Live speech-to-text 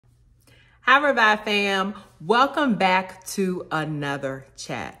Hi, Revive fam. Welcome back to another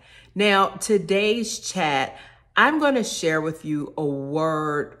chat. Now, today's chat, I'm going to share with you a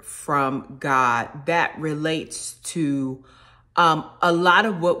word from God that relates to a lot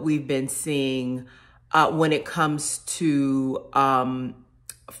of what we've been seeing when it comes to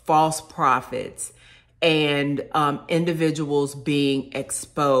false prophets and individuals being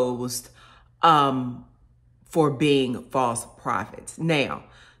exposed for being false prophets. Now,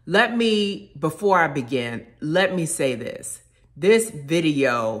 before I begin, let me say this. This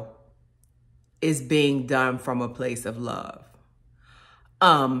video is being done from a place of love.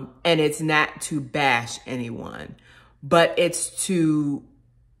 And it's not to bash anyone, but it's to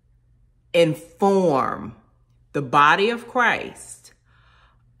inform the body of Christ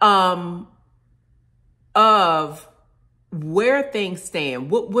of where things stand,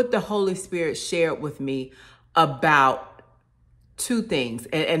 what the Holy Spirit shared with me about two things.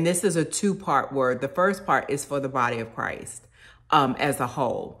 And this is a two-part word. The first part is for the body of Christ as a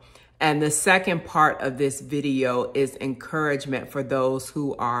whole. And the second part of this video is encouragement for those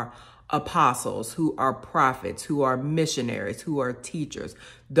who are apostles, who are prophets, who are missionaries, who are teachers,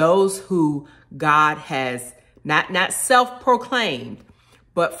 those who God has not self-proclaimed,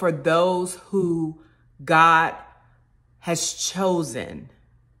 but for those who God has chosen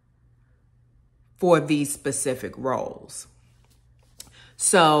for these specific roles.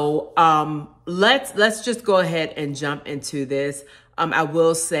 So let's just go ahead and jump into this. I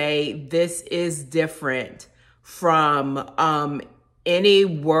will say this is different from any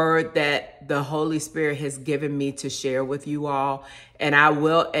word that the Holy Spirit has given me to share with you all. And I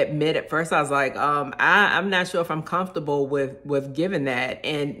will admit, at first I was like, I'm not sure if I'm comfortable with giving that,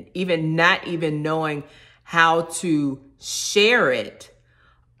 and not even knowing how to share it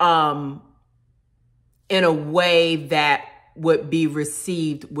in a way that would be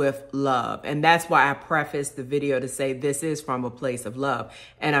received with love. And that's why I prefaced the video to say this is from a place of love.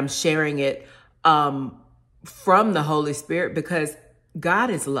 And I'm sharing it from the Holy Spirit because God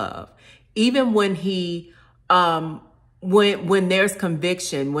is love. Even when he, when there's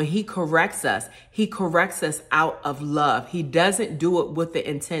conviction, when he corrects us out of love. He doesn't do it with the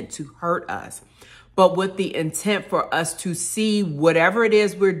intent to hurt us, but with the intent for us to see whatever it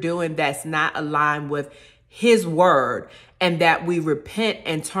is we're doing that's not aligned with his word, and that we repent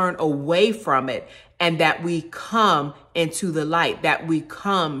and turn away from it, and that we come into the light, that we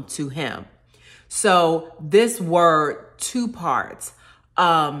come to him. So this word, two parts.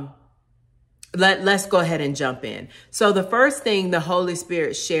 Let's go ahead and jump in. So the first thing the Holy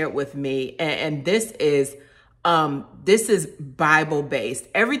Spirit shared with me, and this is Bible based.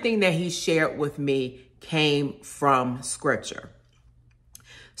 Everything that he shared with me came from scripture.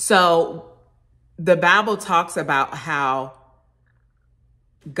 So the Bible talks about how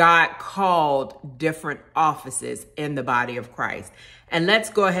God called different offices in the body of Christ. And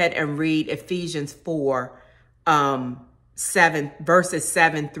let's go ahead and read Ephesians 4, verses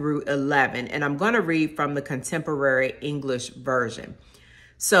 7 through 11. And I'm going to read from the Contemporary English Version.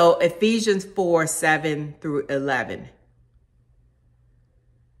 So Ephesians 4, 7 through 11.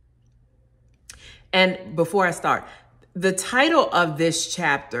 And before I start, the title of this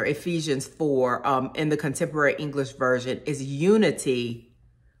chapter, Ephesians 4, in the Contemporary English Version, is Unity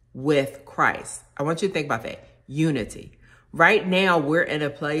with Christ. I want you to think about that. Unity. Right now, we're in a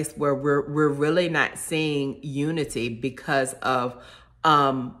place where we're really not seeing unity because of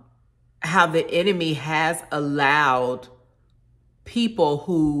how the enemy has allowed people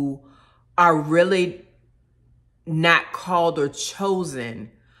who are really not called or chosen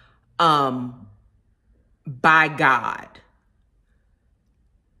by God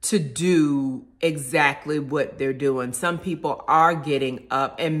to do exactly what they're doing. Some people are getting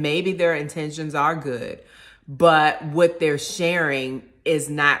up, and maybe their intentions are good, but what they're sharing is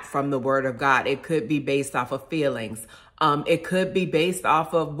not from the word of God. It could be based off of feelings. It could be based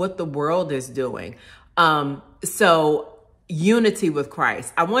off of what the world is doing. So unity with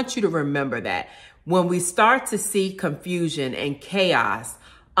Christ. I want you to remember that when we start to see confusion and chaos,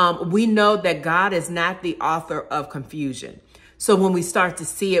 we know that God is not the author of confusion. So when we start to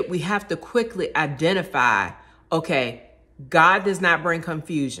see it, we have to quickly identify, okay, God does not bring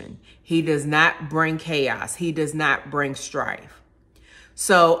confusion. He does not bring chaos. He does not bring strife.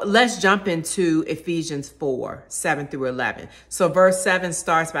 So let's jump into Ephesians 4, 7 through 11. So verse 7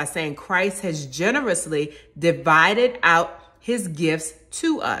 starts by saying, Christ has generously divided out his gifts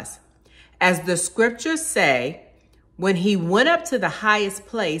to us. As the scriptures say, when he went up to the highest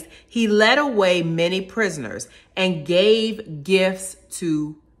place, he led away many prisoners and gave gifts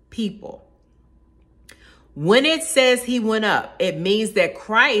to people. When it says he went up, it means that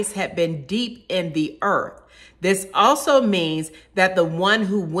Christ had been deep in the earth. This also means that the one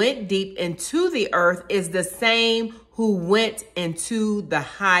who went deep into the earth is the same who went into the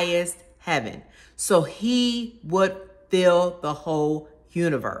highest heaven. So he would fill the whole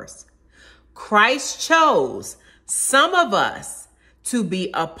universe. Christ chose some of us to be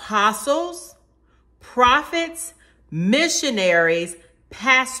apostles, prophets, missionaries,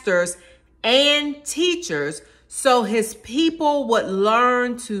 pastors, and teachers, so his people would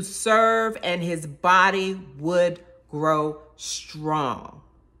learn to serve and his body would grow strong.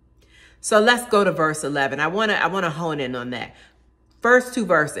 So let's go to verse 11. I want to hone in on that. First two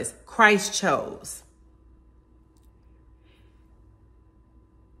verses, Christ chose.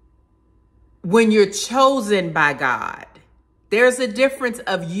 When you're chosen by God, there's a difference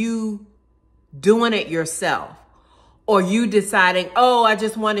of you doing it yourself or you deciding, oh, I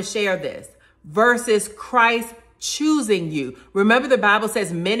just want to share this, versus Christ choosing you. Remember, the Bible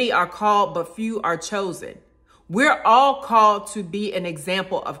says many are called, but few are chosen. We're all called to be an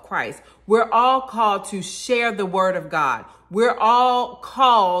example of Christ. We're all called to share the word of God. We're all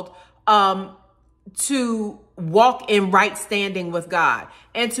called to walk in right standing with God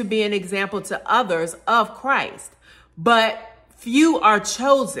and to be an example to others of Christ. But few are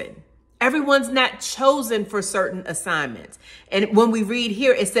chosen. Everyone's not chosen for certain assignments. And when we read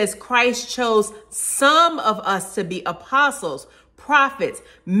here, it says Christ chose some of us to be apostles, prophets,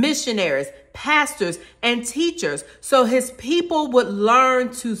 missionaries, pastors, and teachers, so his people would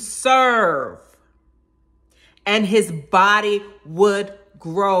learn to serve and his body would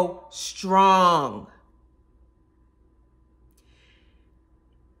grow strong.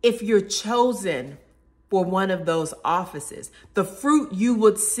 If you're chosen for one of those offices, the fruit you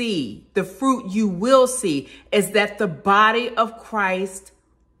would see, the fruit you will see, is that the body of Christ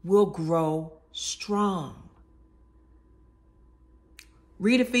will grow strong.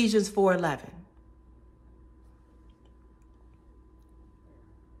 Read Ephesians 4:11.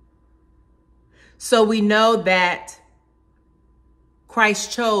 So we know that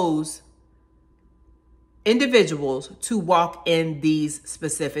Christ chose individuals to walk in these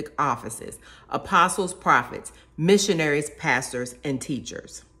specific offices: apostles, prophets, missionaries, pastors, and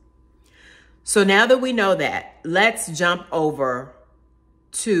teachers. So now that we know that, let's jump over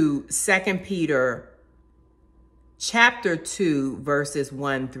to 2 Peter chapter 2, verses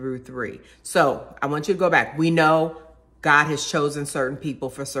 1 through 3. So I want you to go back. We know God has chosen certain people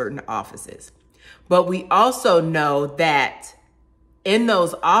for certain offices, but we also know that in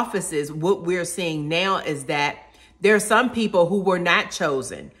those offices, what we're seeing now is that there are some people who were not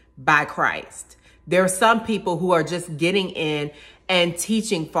chosen by Christ. There are some people who are just getting in and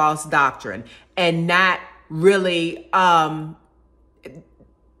teaching false doctrine and not really,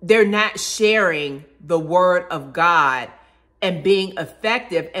 they're not sharing the word of God and being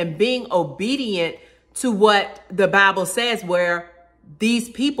effective and being obedient to what the Bible says, where these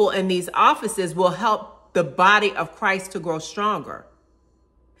people in these offices will help the body of Christ to grow stronger.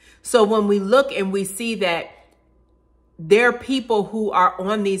 So when we look and we see that there are people who are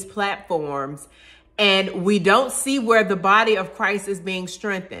on these platforms and we don't see where the body of Christ is being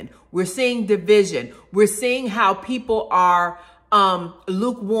strengthened, we're seeing division. We're seeing how people are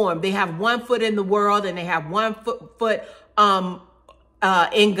lukewarm. They have one foot in the world and they have one foot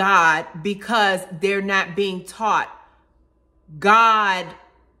in God, because they're not being taught God,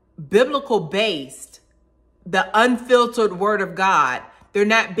 biblical based, the unfiltered word of God. They're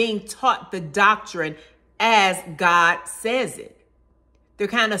not being taught the doctrine as God says it. They're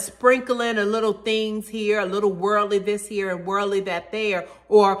kind of sprinkling a little things here, a little worldly this here and worldly that there,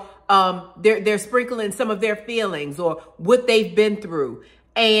 or they're sprinkling some of their feelings or what they've been through.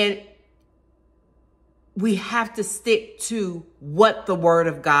 And we have to stick to what the word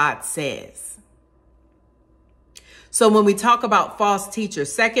of God says. So when we talk about false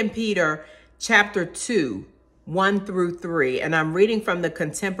teachers, 2 Peter chapter 2, 1 through 3, and I'm reading from the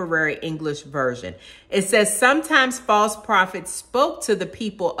Contemporary English Version. It says, sometimes false prophets spoke to the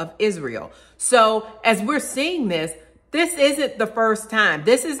people of Israel. So as we're seeing this isn't the first time.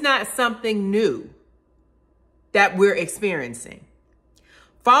 This is not something new that we're experiencing.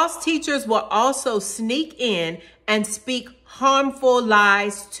 False teachers will also sneak in and speak harmful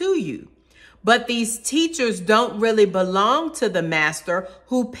lies to you. But these teachers don't really belong to the master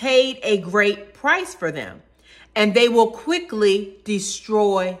who paid a great price for them. And they will quickly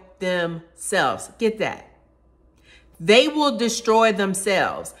destroy themselves. Get that? They will destroy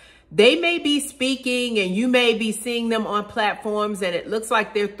themselves. They may be speaking and you may be seeing them on platforms and it looks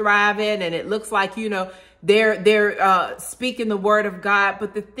like they're thriving and it looks like, they're speaking the word of God.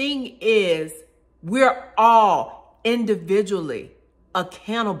 But the thing is, We're all individually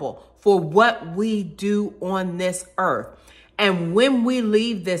accountable for what we do on this earth. And when we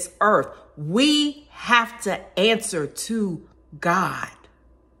leave this earth, we have to answer to God.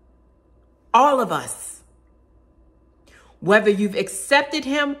 All of us. Whether you've accepted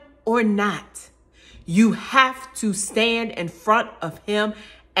him or not, you have to stand in front of him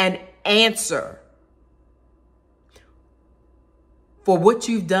and answer for what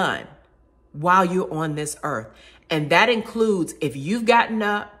you've done while you're on this earth. And that includes if you've gotten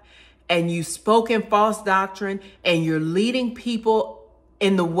up and you've spoken false doctrine and you're leading people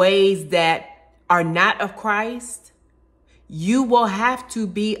in the ways that are not of Christ, you will have to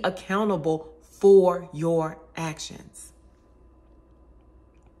be accountable for your actions.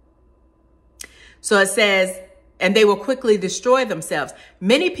 So it says, and they will quickly destroy themselves.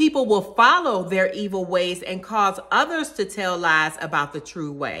 Many people will follow their evil ways and cause others to tell lies about the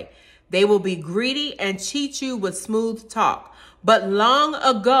true way. They will be greedy and cheat you with smooth talk. But long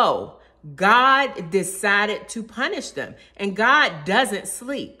ago, God decided to punish them, and God doesn't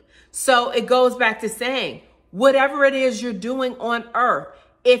sleep. So it goes back to saying, whatever it is you're doing on earth,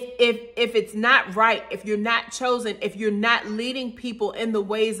 if it's not right, if you're not chosen, if you're not leading people in the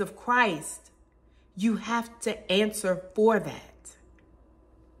ways of Christ, you have to answer for that.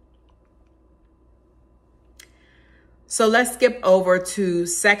 So let's skip over to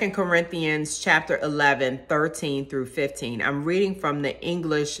 2 Corinthians chapter 11, 13 through 15. I'm reading from the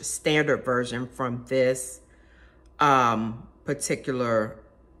English Standard Version from this particular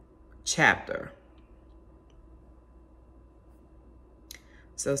chapter.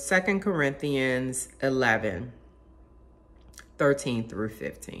 So 2 Corinthians 11, 13 through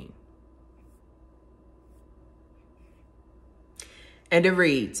 15. And it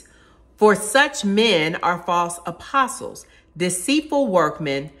reads, "For such men are false apostles, deceitful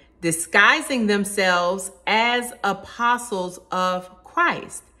workmen, disguising themselves as apostles of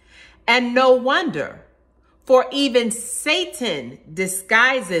Christ. And no wonder, for even Satan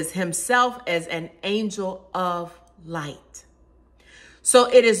disguises himself as an angel of light. So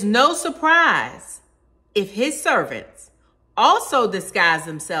it is no surprise if his servants also disguise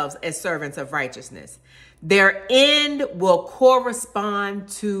themselves as servants of righteousness. Their end will correspond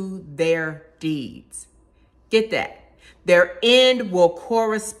to their deeds." Get that? Their end will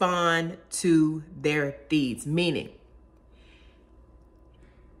correspond to their deeds. Meaning,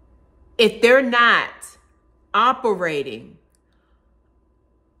 if they're not operating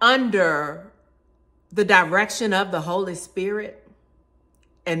under the direction of the Holy Spirit,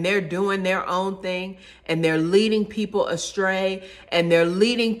 and they're doing their own thing, and they're leading people astray, and they're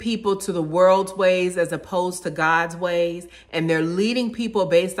leading people to the world's ways as opposed to God's ways, and they're leading people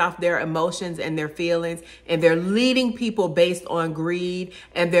based off their emotions and their feelings, and they're leading people based on greed,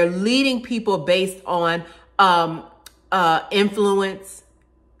 and they're leading people based on influence,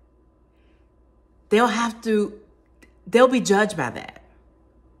 they'll be judged by that.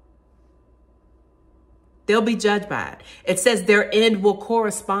 They'll be judged by it. It says their end will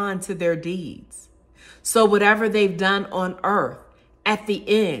correspond to their deeds. So whatever they've done on earth, at the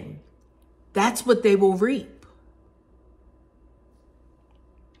end, that's what they will reap.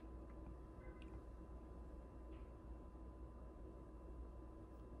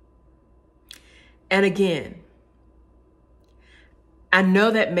 And again, I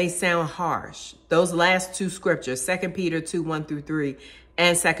know that may sound harsh. Those last two scriptures, 2 Peter 2, 1 through 3,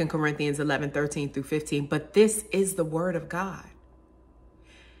 and 2 Corinthians 11, 13 through 15. But this is the word of God.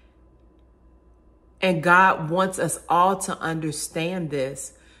 And God wants us all to understand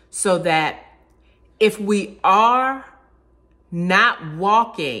this so that if we are not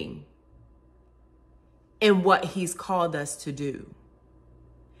walking in what he's called us to do,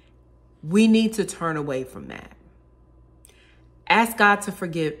 we need to turn away from that. Ask God to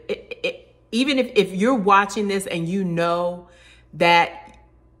forgive. Even if you're watching this and you know that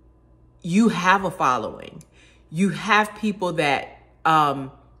you have a following, you have people that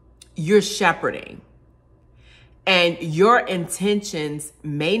you're shepherding, and your intentions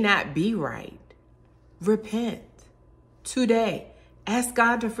may not be right, repent today. Ask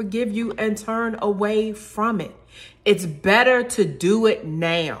God to forgive you and turn away from it. It's better to do it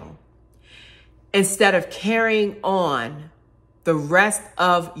now instead of carrying on the rest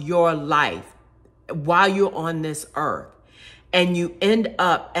of your life while you're on this earth. And you end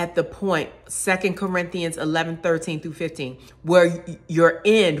up at the point, 2 Corinthians 11, 13 through 15, where your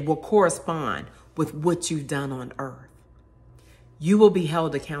end will correspond with what you've done on earth. You will be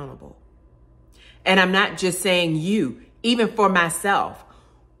held accountable. And I'm not just saying you, even for myself.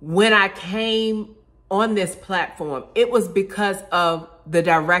 When I came on this platform, it was because of the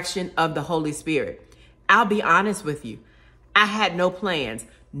direction of the Holy Spirit. I'll be honest with you. I had no plans,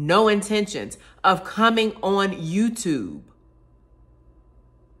 no intentions of coming on YouTube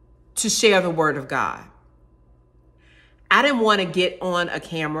to share the word of God. I didn't want to get on a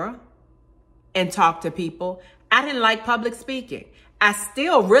camera and talk to people. I didn't like public speaking. I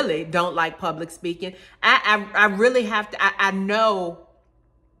still really don't like public speaking. I really have to, I know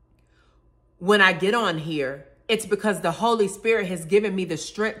when I get on here, it's because the Holy Spirit has given me the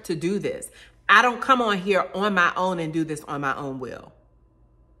strength to do this. I don't come on here on my own and do this on my own will.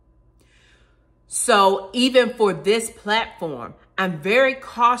 So even for this platform, I'm very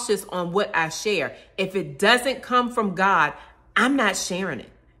cautious on what I share. If it doesn't come from God, I'm not sharing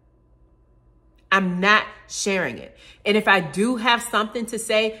it. I'm not sharing it. And if I do have something to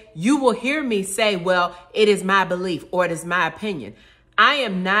say, you will hear me say, well, it is my belief or it is my opinion. I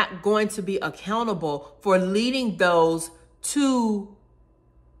am not going to be accountable for leading those to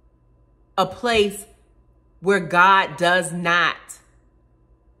a place where God does not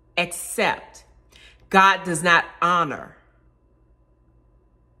accept, God does not honor.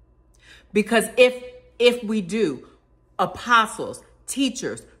 Because if we do, apostles,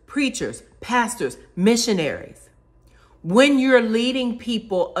 teachers, preachers, pastors, missionaries, when you're leading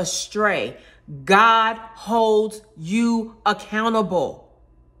people astray, God holds you accountable.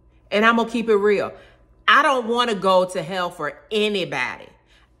 And I'm going to keep it real. I don't want to go to hell for anybody.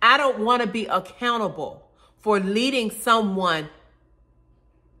 I don't want to be accountable for leading someone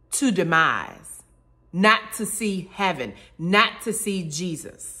to demise, not to see heaven, not to see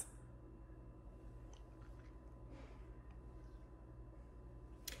Jesus.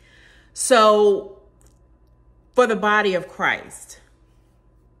 So for the body of Christ,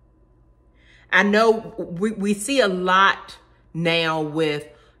 I know we see a lot now with,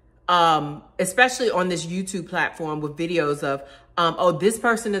 especially on this YouTube platform with videos of, oh, this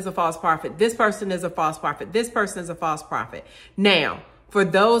person is a false prophet. This person is a false prophet. This person is a false prophet. Now, for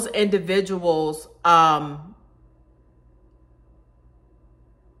those individuals, I'm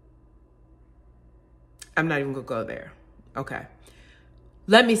not even going to go there. Okay.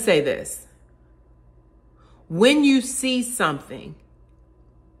 Let me say this. When you see something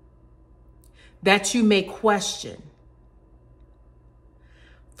that you may question,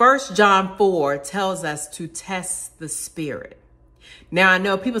 1 John 4 tells us to test the spirit. Now, I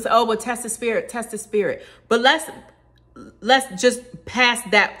know people say, oh, well, test the spirit, test the spirit. But let's just pass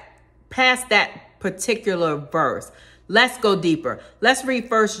that particular verse. Let's go deeper. Let's read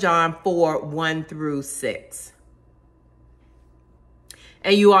 1 John 4, 1 through 6.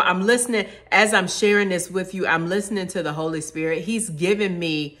 And I'm listening, as I'm sharing this with you, I'm listening to the Holy Spirit. He's given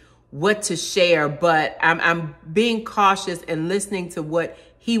me what to share, but I'm being cautious and listening to what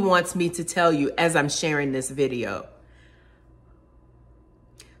he wants me to tell you as I'm sharing this video.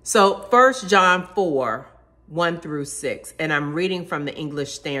 So 1 John 4, 1 through 6, and I'm reading from the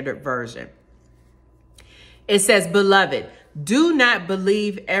English Standard Version. It says, "Beloved, do not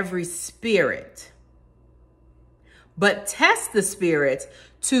believe every spirit, but test the spirits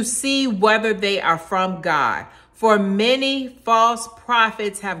to see whether they are from God. For many false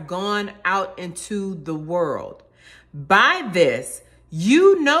prophets have gone out into the world. By this,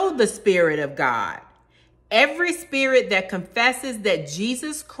 you know the Spirit of God. Every spirit that confesses that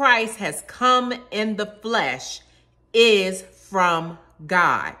Jesus Christ has come in the flesh is from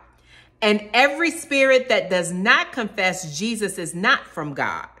God. And every spirit that does not confess Jesus is not from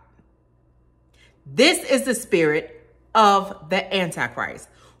God. This is the spirit of the Antichrist,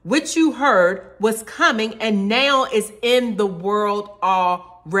 which you heard was coming and now is in the world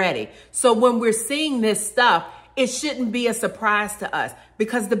already." So when we're seeing this stuff, it shouldn't be a surprise to us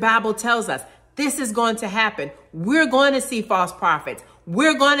because the Bible tells us this is going to happen. We're going to see false prophets.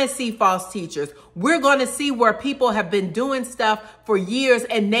 We're going to see false teachers. We're going to see where people have been doing stuff for years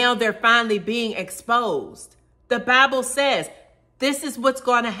and now they're finally being exposed. The Bible says this is what's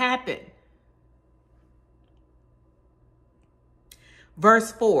going to happen.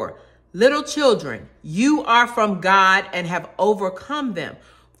 Verse 4, "Little children, you are from God and have overcome them.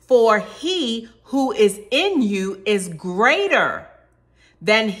 For he who is in you is greater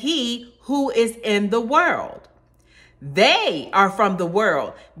than he who is in the world. They are from the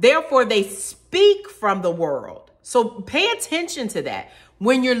world, therefore they speak from the world." So pay attention to that.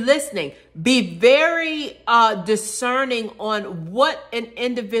 When you're listening, be very discerning on what an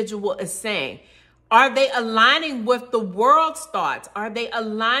individual is saying. Are they aligning with the world's thoughts? Are they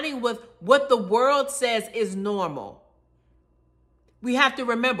aligning with what the world says is normal? We have to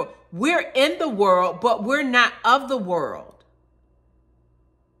remember, we're in the world, but we're not of the world.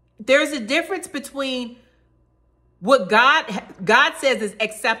 There's a difference between what God says is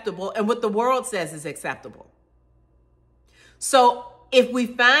acceptable and what the world says is acceptable. So if we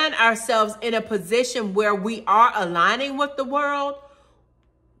find ourselves in a position where we are aligning with the world,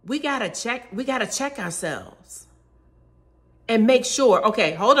 we got to check ourselves and make sure,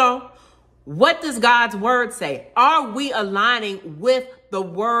 okay, hold on. What does God's word say? Are we aligning with the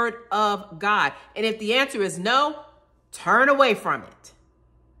word of God? And if the answer is no, turn away from it.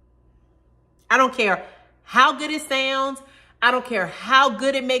 I don't care how good it sounds. I don't care how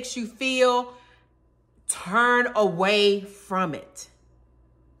good it makes you feel. Turn away from it.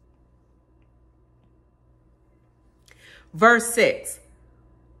 Verse 6.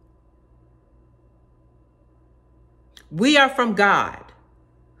 We are from God.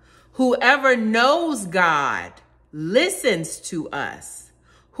 Whoever knows God listens to us.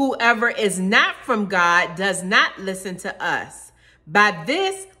 Whoever is not from God does not listen to us. By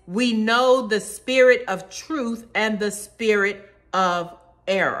this, we know the spirit of truth and the spirit of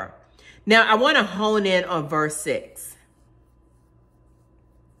error. Now, I want to hone in on verse 6.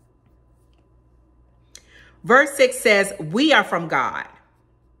 Verse 6 says, we are from God.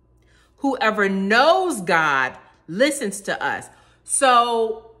 Whoever knows God listens to us.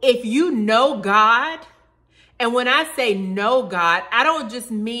 So if you know God, and when I say know God, I don't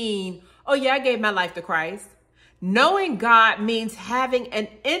just mean, oh yeah, I gave my life to Christ. Knowing God means having an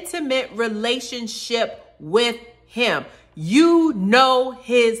intimate relationship with him. You know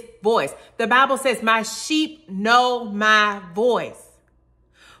his voice. The Bible says, my sheep know my voice.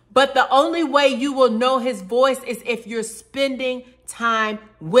 But the only way you will know his voice is if you're spending time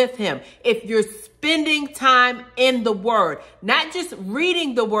with him. If you're spending time in the word, not just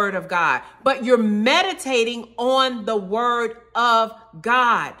reading the word of God, but you're meditating on the word of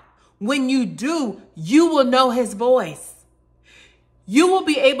God. When you do, you will know his voice. You will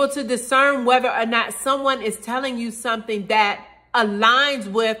be able to discern whether or not someone is telling you something that aligns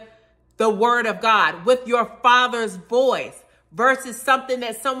with the word of God, with your Father's voice, versus something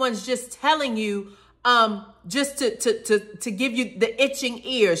that someone's just telling you just to give you the itching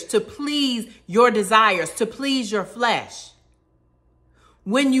ears, to please your desires, to please your flesh.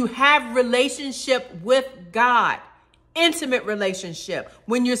 When you have relationship with God, intimate relationship,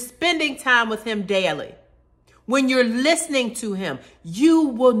 when you're spending time with him daily, when you're listening to him, you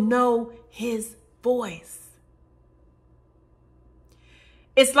will know his voice.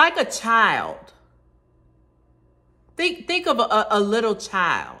 It's like a child. Think of a little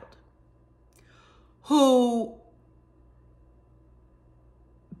child who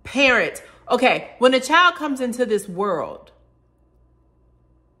parents, okay, when a child comes into this world,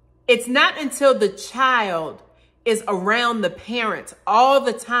 it's not until the child is around the parents all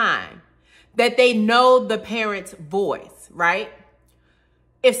the time that they know the parent's voice, right?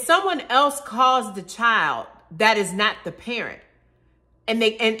 If someone else calls the child that is not the parent, and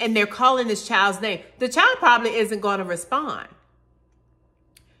they're calling this child's name, the child probably isn't going to respond.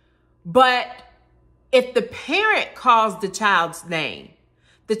 But if the parent calls the child's name,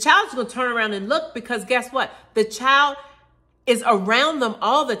 the child's going to turn around and look, because guess what? The child is around them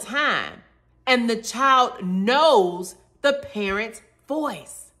all the time, and the child knows the parent's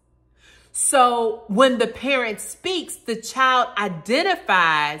voice. So when the parent speaks, the child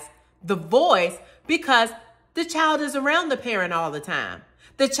identifies the voice because the child is around the parent all the time.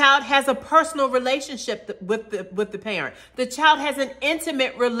 The child has a personal relationship with the parent. The child has an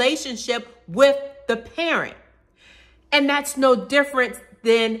intimate relationship with the parent. And that's no different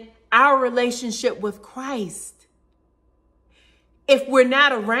than our relationship with Christ. If we're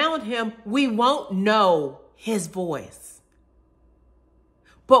not around him, we won't know his voice.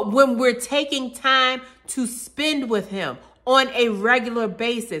 But when we're taking time to spend with him on a regular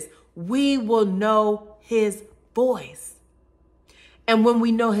basis, we will know his voice. And when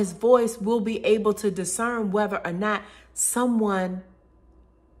we know his voice, we'll be able to discern whether or not someone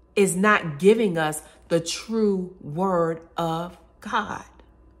is not giving us the true word of God.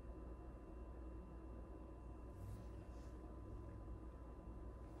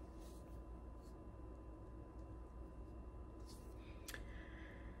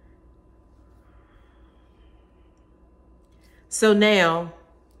 So now,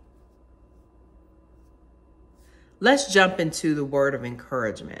 let's jump into the word of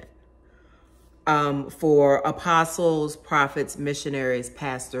encouragement for apostles, prophets, missionaries,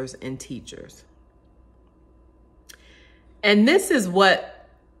 pastors, and teachers. And this is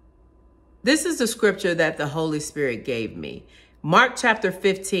the scripture that the Holy Spirit gave me. Mark chapter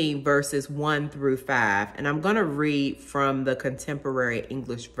 15, verses 1 through 5. And I'm going to read from the Contemporary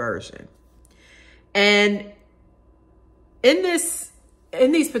English Version. And in this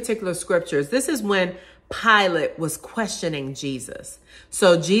in these particular scriptures, this is when Pilate was questioning Jesus.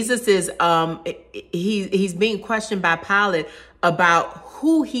 So Jesus is, he's being questioned by Pilate about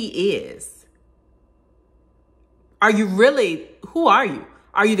who he is. Who are you?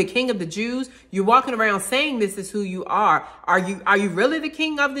 Are you the king of the Jews? You're walking around saying this is who you are. Are you really the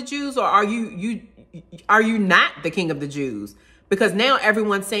king of the Jews, or are you not the king of the Jews? Because now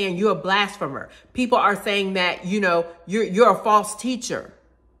everyone's saying you're a blasphemer. People are saying that, you're a false teacher.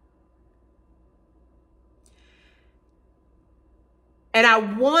 And I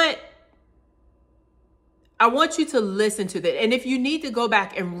want you to listen to that. And if you need to go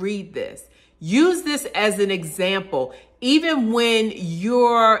back and read this, use this as an example, even when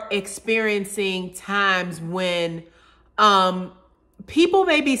you're experiencing times when people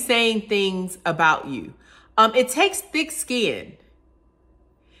may be saying things about you. It takes thick skin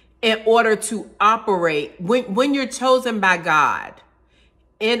in order to operate. When you're chosen by God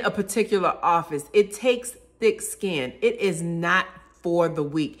in a particular office, it takes thick skin. It is not for the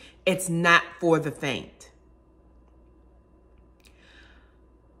weak. It's not for the faint.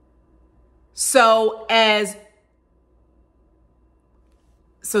 So this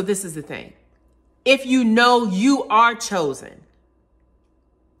is the thing. If you know you are chosen,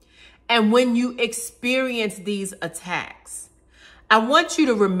 and when you experience these attacks, I want you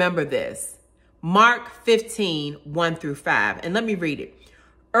to remember this. Mark 15, 1 through 5. And let me read it.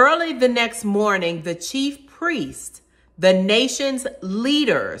 Early the next morning, the chief priest, the nation's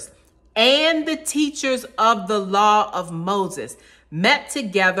leaders, and the teachers of the law of Moses met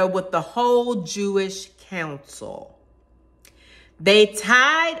together with the whole Jewish council. They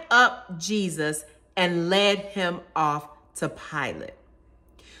tied up Jesus and led him off to Pilate.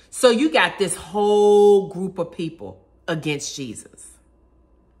 So you got this whole group of people against Jesus.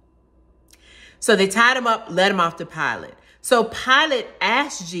 So they tied him up, led him off to Pilate. So Pilate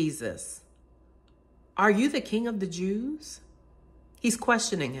asked Jesus, "Are you the king of the Jews?" He's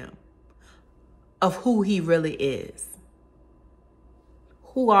questioning him of who he really is.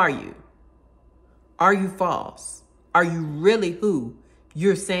 Who are you? Are you false? Are you really who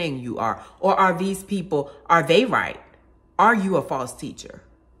you're saying you are? Or are these people, are they right? Are you a false teacher?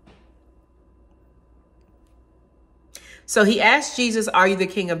 So he asked Jesus, "Are you the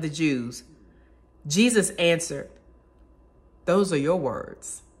king of the Jews?" Jesus answered, "Those are your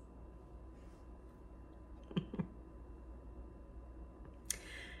words."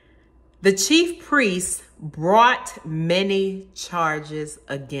 The chief priests brought many charges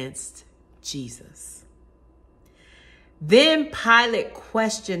against Jesus. Then Pilate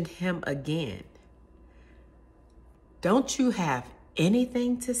questioned him again. "Don't you have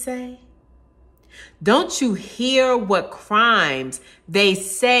anything to say? Don't you hear what crimes they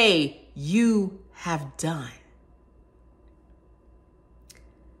say you have done?"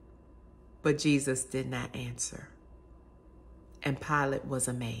 But Jesus did not answer, and Pilate was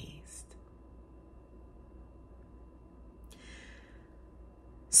amazed.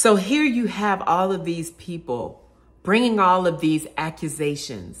 So here you have all of these people bringing all of these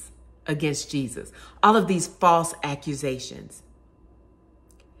accusations against Jesus, all of these false accusations.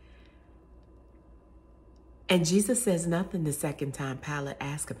 And Jesus says nothing the second time Pilate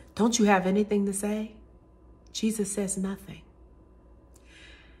asks him, "Don't you have anything to say?" Jesus says nothing.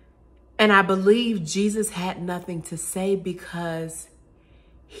 And I believe Jesus had nothing to say because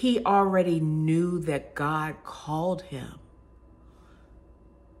he already knew that God called him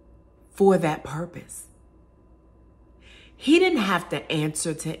for that purpose. He didn't have to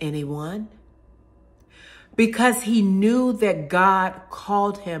answer to anyone because he knew that God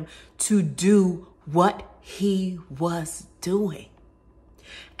called him to do what he was doing.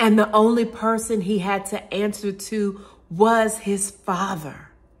 And the only person he had to answer to was his Father.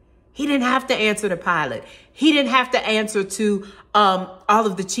 He didn't have to answer to Pilate. He didn't have to answer to all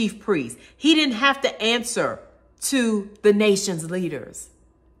of the chief priests. He didn't have to answer to the nation's leaders.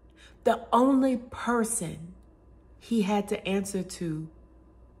 The only person he had to answer to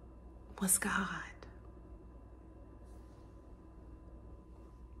was God.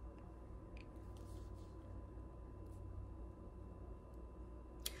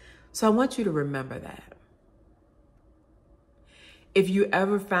 So I want you to remember that. If you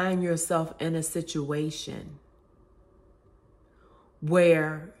ever find yourself in a situation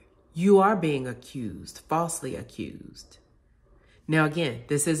where you are being accused, falsely accused. Now, again,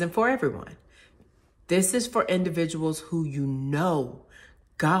 this isn't for everyone. This is for individuals who you know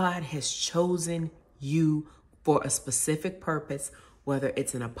God has chosen you for a specific purpose, whether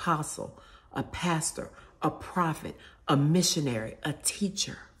it's an apostle, a pastor, a prophet, a missionary, a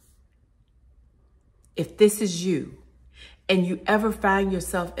teacher. If this is you, and you ever find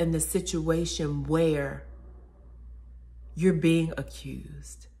yourself in the situation where you're being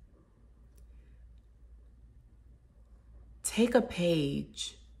accused, take a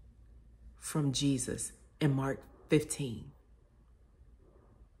page from Jesus in Mark 15.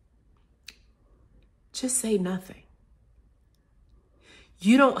 Just say nothing.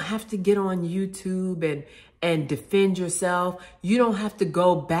 You don't have to get on YouTube and defend yourself. You don't have to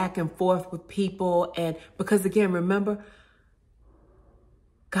go back and forth with people. And because again, remember,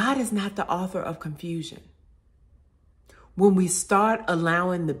 God is not the author of confusion. When we start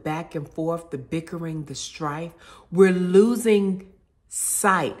allowing the back and forth, the bickering, the strife, we're losing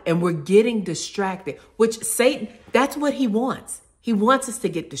sight and we're getting distracted, which Satan, that's what he wants. He wants us to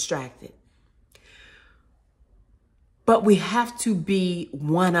get distracted. But we have to be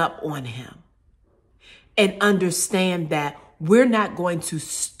one up on him and understand that we're not going to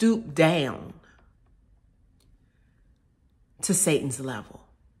stoop down to Satan's level.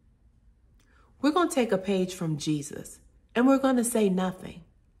 We're going to take a page from Jesus and we're going to say nothing.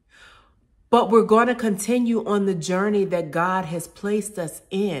 But we're going to continue on the journey that God has placed us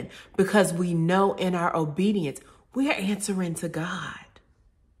in because we know in our obedience, we are answering to God.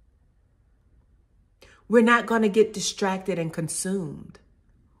 We're not going to get distracted and consumed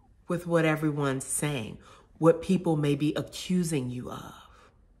with what everyone's saying, what people may be accusing you of.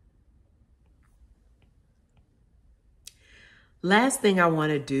 Last thing I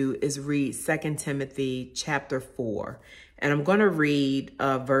want to do is read 2 Timothy chapter 4. And I'm going to read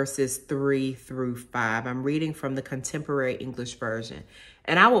verses 3 through 5. I'm reading from the Contemporary English Version.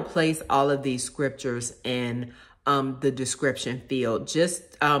 And I will place all of these scriptures in the description field,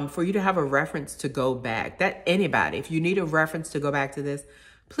 just for you to have a reference to go back. That anybody, if you need a reference to go back to this,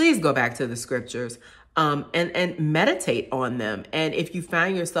 please go back to the scriptures and meditate on them. And if you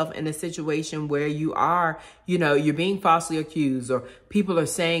find yourself in a situation where you are, you're being falsely accused or people are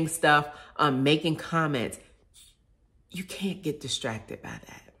saying stuff, making comments, you can't get distracted by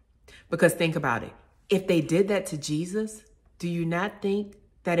that. Because think about it. If they did that to Jesus, do you not think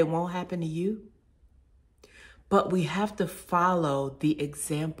that it won't happen to you? But we have to follow the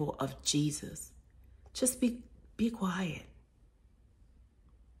example of Jesus. Just be quiet.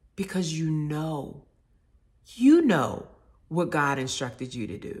 Because you know what God instructed you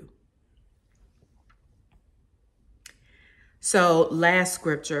to do. So last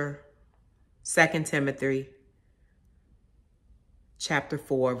scripture, 2 Timothy chapter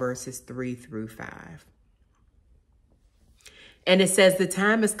 4, verses 3 through 5. And it says, the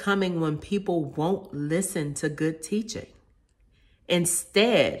time is coming when people won't listen to good teaching.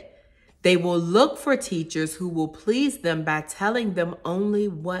 Instead, they will look for teachers who will please them by telling them only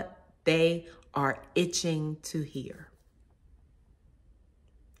what they are itching to hear.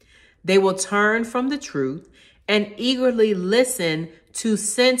 They will turn from the truth and eagerly listen to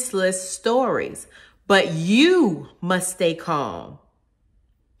senseless stories. But you must stay calm.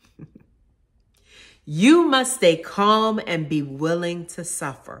 You must stay calm and be willing to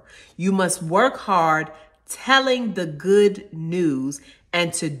suffer. You must work hard telling the good news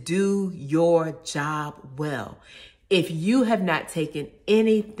and to do your job well. If you have not taken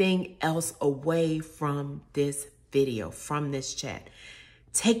anything else away from this video, from this chat,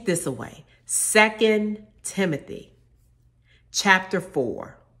 take this away. 2 Timothy chapter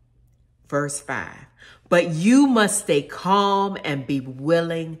 4, verse 5. But you must stay calm and be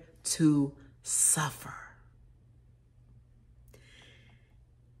willing to suffer.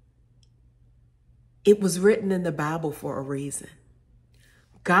 It was written in the Bible for a reason.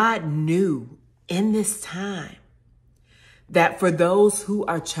 God knew in this time that for those who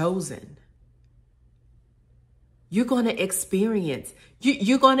are chosen, you're going to experience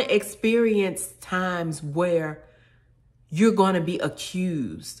times where you're going to be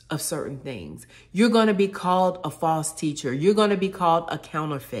accused of certain things. You're going to be called a false teacher. You're going to be called a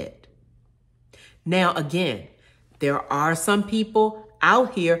counterfeit. Now, again, there are some people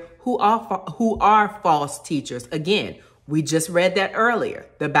out here who are false teachers. Again, we just read that earlier.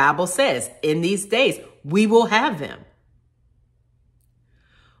 The Bible says in these days, we will have them.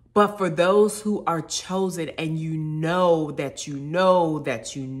 But for those who are chosen and you know that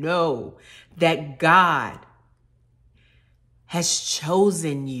God has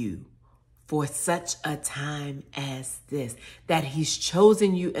chosen you for such a time as this, that he's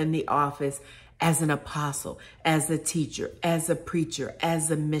chosen you in the office as an apostle, as a teacher, as a preacher,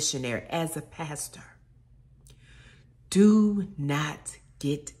 as a missionary, as a pastor. Do not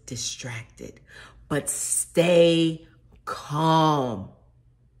get distracted, but stay calm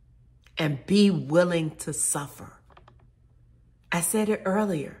and be willing to suffer. I said it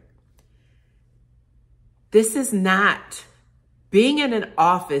earlier. This is not being in an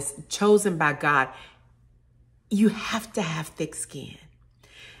office chosen by God, you have to have thick skin.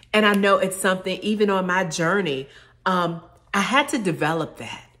 And I know it's something, even on my journey, I had to develop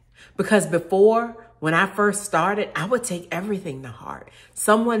that. Because before, when I first started, I would take everything to heart.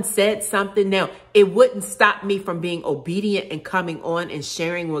 Someone said something. Now, it wouldn't stop me from being obedient and coming on and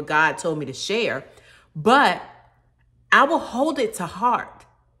sharing what God told me to share. But I will hold it to heart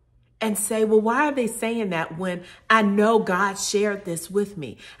and say, well, why are they saying that when I know God shared this with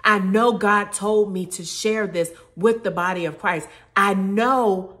me? I know God told me to share this with the body of Christ. I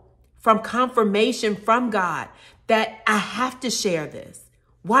know from confirmation from God that I have to share this.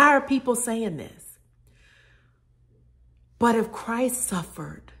 Why are people saying this? But if Christ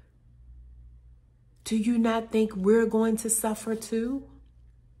suffered, do you not think we're going to suffer too?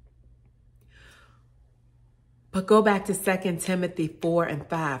 But go back to 2 Timothy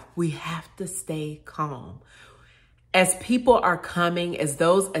 4:5. We have to stay calm. As people are coming, as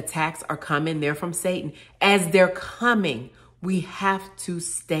those attacks are coming, they're from Satan. As they're coming, we have to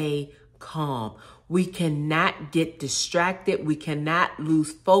stay calm. We cannot get distracted. We cannot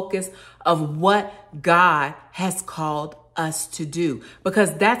lose focus of what God has called us to do,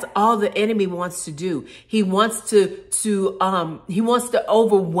 because that's all the enemy wants to do. He wants to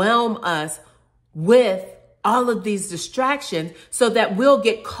overwhelm us with all of these distractions so that we'll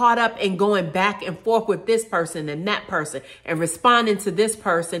get caught up in going back and forth with this person and that person and responding to this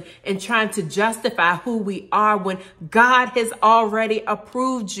person and trying to justify who we are when God has already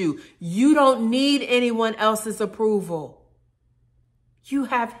approved you. You don't need anyone else's approval. You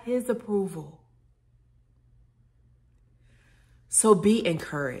have his approval. So be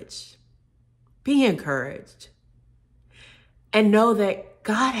encouraged. Be encouraged. And know that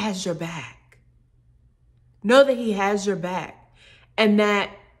God has your back. Know that he has your back, and that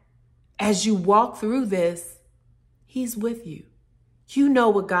as you walk through this, he's with you. You know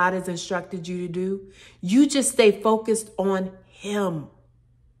what God has instructed you to do. You just stay focused on him.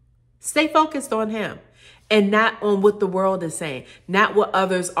 Stay focused on him and not on what the world is saying, not what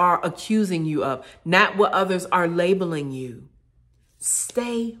others are accusing you of, not what others are labeling you.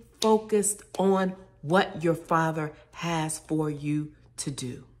 Stay focused on what your Father has for you to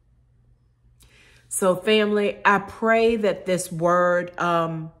do. So family, I pray that this word,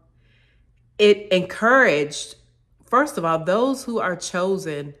 it encouraged, first of all, those who are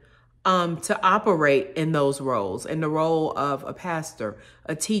chosen to operate in those roles, in the role of a pastor,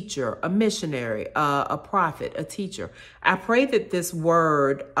 a teacher, a missionary, a prophet, a teacher. I pray that this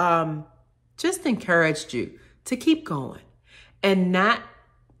word just encouraged you to keep going and not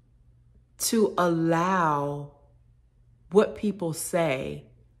to allow what people say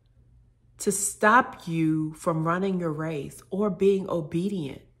to stop you from running your race or being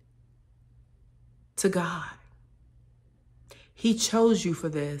obedient to God. He chose you for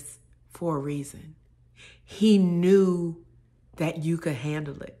this for a reason. He knew that you could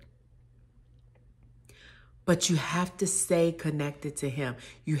handle it. But you have to stay connected to him.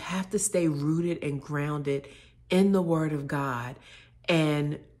 You have to stay rooted and grounded in the word of God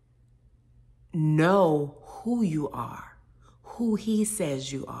and know who you are, who he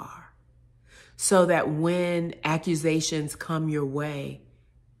says you are. So that when accusations come your way,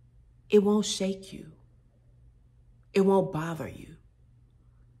 it won't shake you. It won't bother you.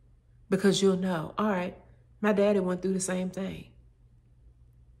 Because you'll know, all right, my daddy went through the same thing.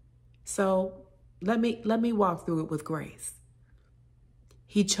 So let me walk through it with grace.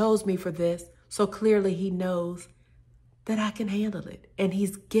 He chose me for this, so clearly he knows that I can handle it. And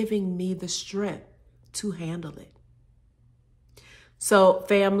he's giving me the strength to handle it. So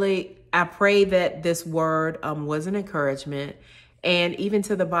family, I pray that this word was an encouragement, and even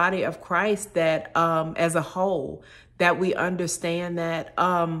to the body of Christ, that as a whole, that we understand that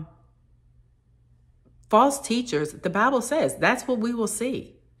false teachers, the Bible says, that's what we will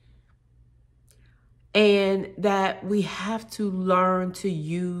see. And that we have to learn to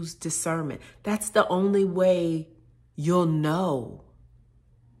use discernment. That's the only way you'll know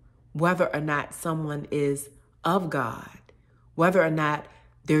whether or not someone is of God, whether or not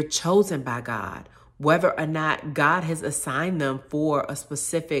they're chosen by God, whether or not God has assigned them for a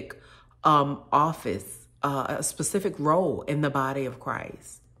specific office, a specific role in the body of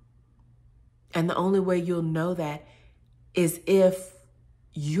Christ. And the only way you'll know that is if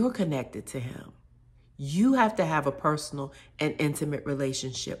you're connected to him. You have to have a personal and intimate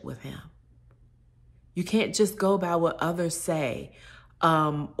relationship with him. You can't just go by what others say.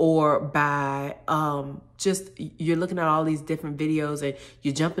 Or by just you're looking at all these different videos and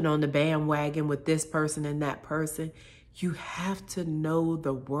you're jumping on the bandwagon with this person and that person. You have to know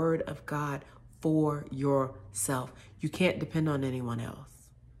the word of God for yourself. You can't depend on anyone else.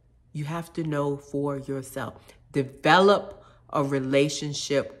 You have to know for yourself. Develop a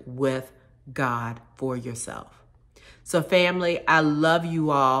relationship with God for yourself. So family, I love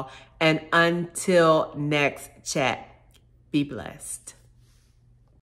you all. And until next chat, be blessed.